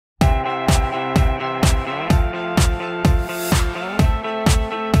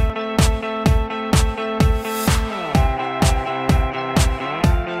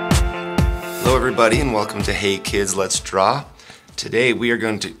everybody, and welcome to Hey Kids, Let's Draw. Today we are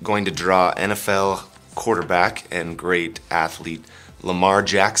going to draw NFL quarterback and great athlete Lamar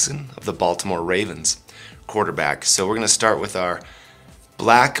Jackson of the Baltimore Ravens, quarterback. So we're going to start with our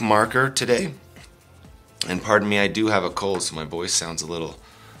black marker today. And pardon me, I do have a cold, so my voice sounds a little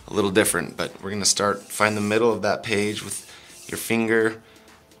different. But we're going to find the middle of that page with your finger.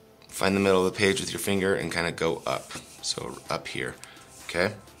 Find the middle of the page with your finger and kind of go up. So up here,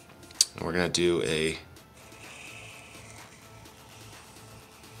 okay? And we're going to do a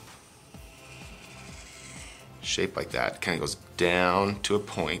shape like that. It kind of goes down to a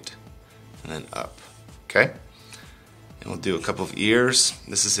point and then up, okay? And we'll do a couple of ears.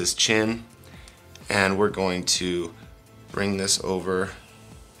 This is his chin. And we're going to bring this over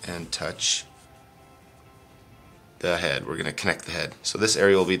and touch the head. We're going to connect the head. So this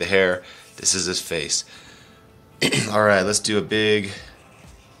area will be the hair. This is his face. Alright, let's do a big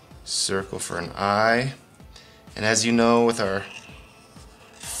circle for an eye. And as you know, with our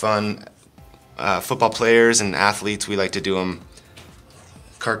fun football players and athletes, we like to do them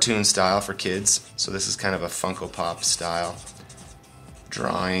cartoon style for kids. So this is kind of a Funko Pop style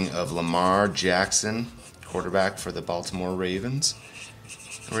drawing of Lamar Jackson, quarterback for the Baltimore Ravens.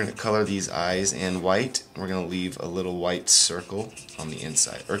 And we're going to color these eyes in white. We're going to leave a little white circle on the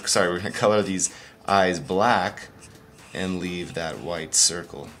inside. Or sorry, we're going to color these eyes black and leave that white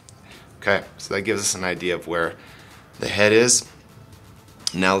circle. Okay, so that gives us an idea of where the head is.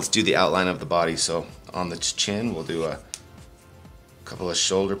 Now let's do the outline of the body. So on the chin, we'll do a couple of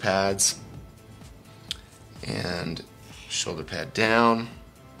shoulder pads and shoulder pad down,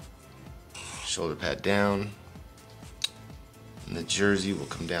 shoulder pad down. And the jersey will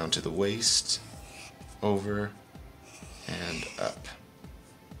come down to the waist, over and up.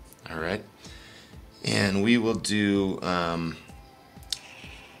 Alright, and we will do kind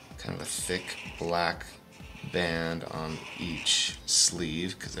of a thick black band on each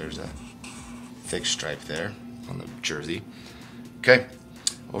sleeve because there's a thick stripe there on the jersey. Okay,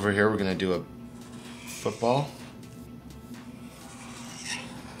 over here we're going to do a football.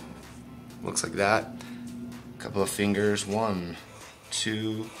 Looks like that. A couple of fingers, 1,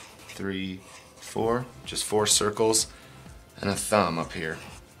 2, 3, 4, just 4 circles, and a thumb up here,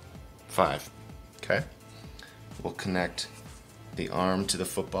 5. Okay, we'll connect the arm to the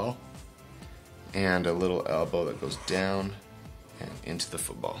football and a little elbow that goes down and into the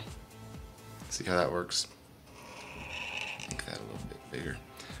football. See how that works? Make that a little bit bigger.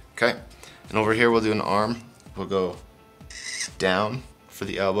 Okay, and over here we'll do an arm. We'll go down for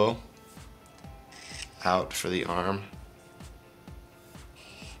the elbow, out for the arm,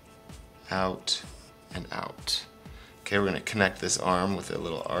 out and out. Okay, we're going to connect this arm with a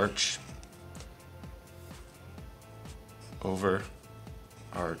little arch. Over,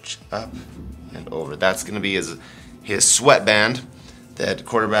 arch, up, and over. That's going to be his sweatband that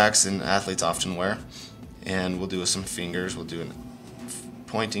quarterbacks and athletes often wear. And we'll do some fingers. We'll do a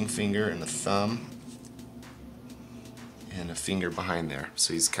pointing finger and a thumb and a finger behind there.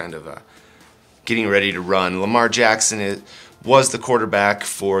 So he's kind of getting ready to run. Lamar Jackson was the quarterback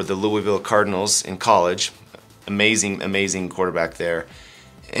for the Louisville Cardinals in college. Amazing quarterback there.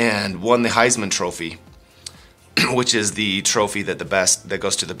 And won the Heisman Trophy, which is the trophy that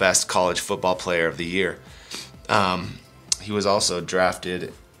goes to the best college football player of the year. He was also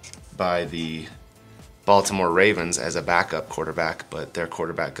drafted by the Baltimore Ravens as a backup quarterback, but their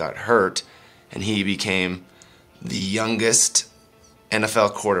quarterback got hurt, and he became the youngest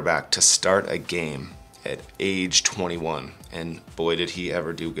NFL quarterback to start a game at age 21, and boy did he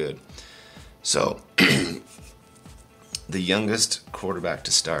ever do good. So, the youngest quarterback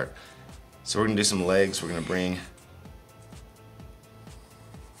to start. So we're going to do some legs. We're going to bring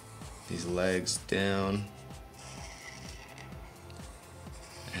these legs down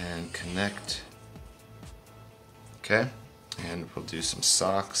and connect. Okay, and we'll do some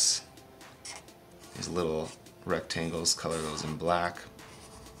socks. These little rectangles, color those in black.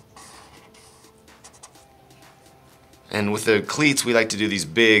 And with the cleats, we like to do these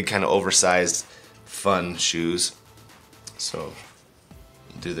big, kind of oversized, fun shoes. So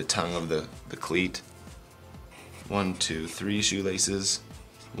do the tongue of the cleat. 1, 2, 3 shoelaces.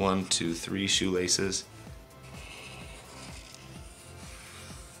 1, 2, 3 shoelaces.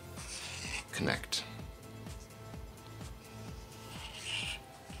 Connect.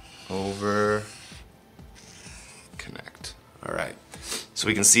 Over. Connect. Alright. So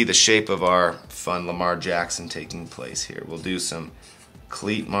we can see the shape of our fun Lamar Jackson taking place here. We'll do some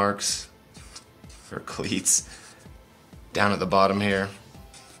cleat marks for cleats down at the bottom here.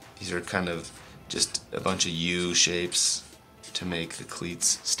 These are kind of just a bunch of U shapes to make the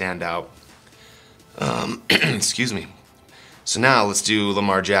cleats stand out. Excuse me. So now let's do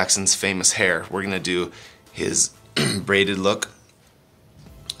Lamar Jackson's famous hair. We're going to do his braided look.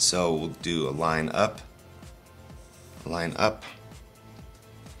 So we'll do a line up, and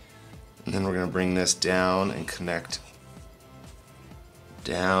then we're going to bring this down and connect,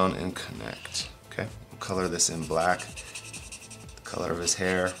 Okay, we'll color this in black, the color of his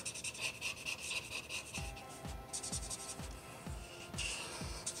hair.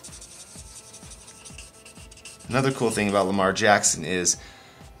 Another cool thing about Lamar Jackson is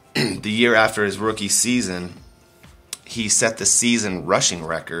the year after his rookie season, he set the season rushing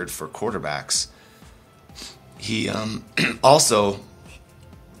record for quarterbacks. He also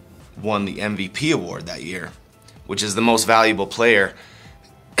won the MVP award that year, which is the most valuable player.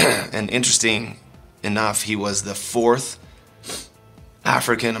 And interesting enough, he was the fourth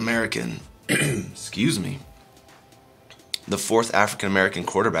African American, the fourth African American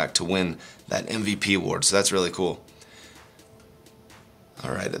quarterback to win that MVP award. So that's really cool.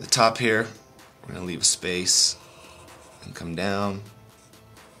 All right, at the top here, we're going to leave a space and come down.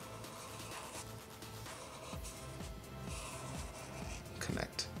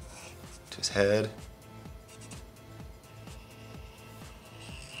 Connect to his head.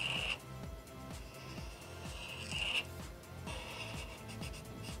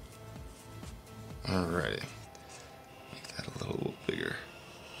 Alrighty, make that a little bigger.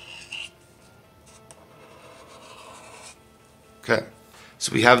 Okay,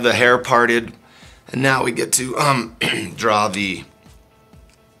 so we have the hair parted, and now we get to draw the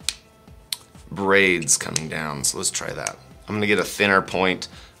braids coming down. So let's try that. I'm gonna get a thinner point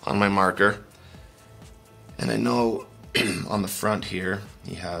on my marker, and I know on the front here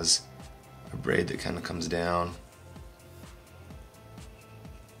he has a braid that kind of comes down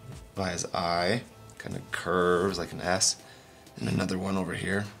by his eye, kind of curves like an S, and another one over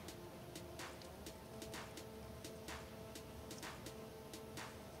here.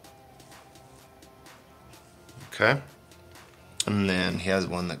 Okay, and then he has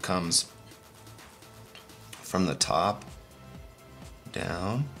one that comes from the top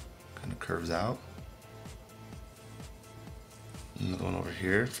down, kind of curves out. Another one over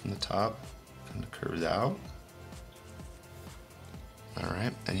here from the top, kind of curves out.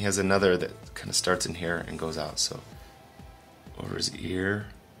 Alright, and he has another that kind of starts in here and goes out, so over his ear,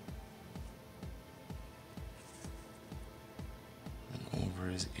 and over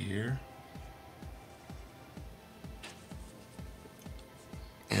his ear.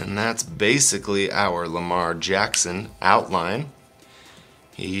 And that's basically our Lamar Jackson outline.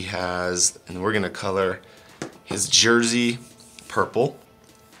 He has, and we're going to color his jersey purple,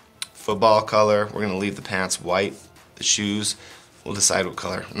 football color. We're going to leave the pants white, the shoes, we'll decide what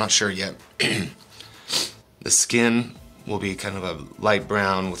color. I'm not sure yet. The skin will be kind of a light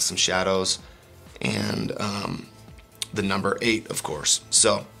brown with some shadows, and the number 8, of course.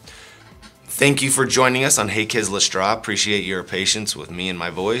 So thank you for joining us on Hey Kids Let's Draw. Appreciate your patience with me and my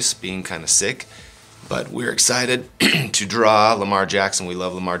voice being kind of sick, but we're excited to draw Lamar Jackson. We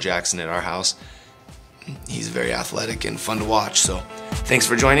love Lamar Jackson at our house. He's very athletic and fun to watch. So thanks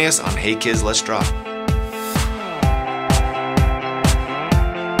for joining us on Hey Kids Let's Draw.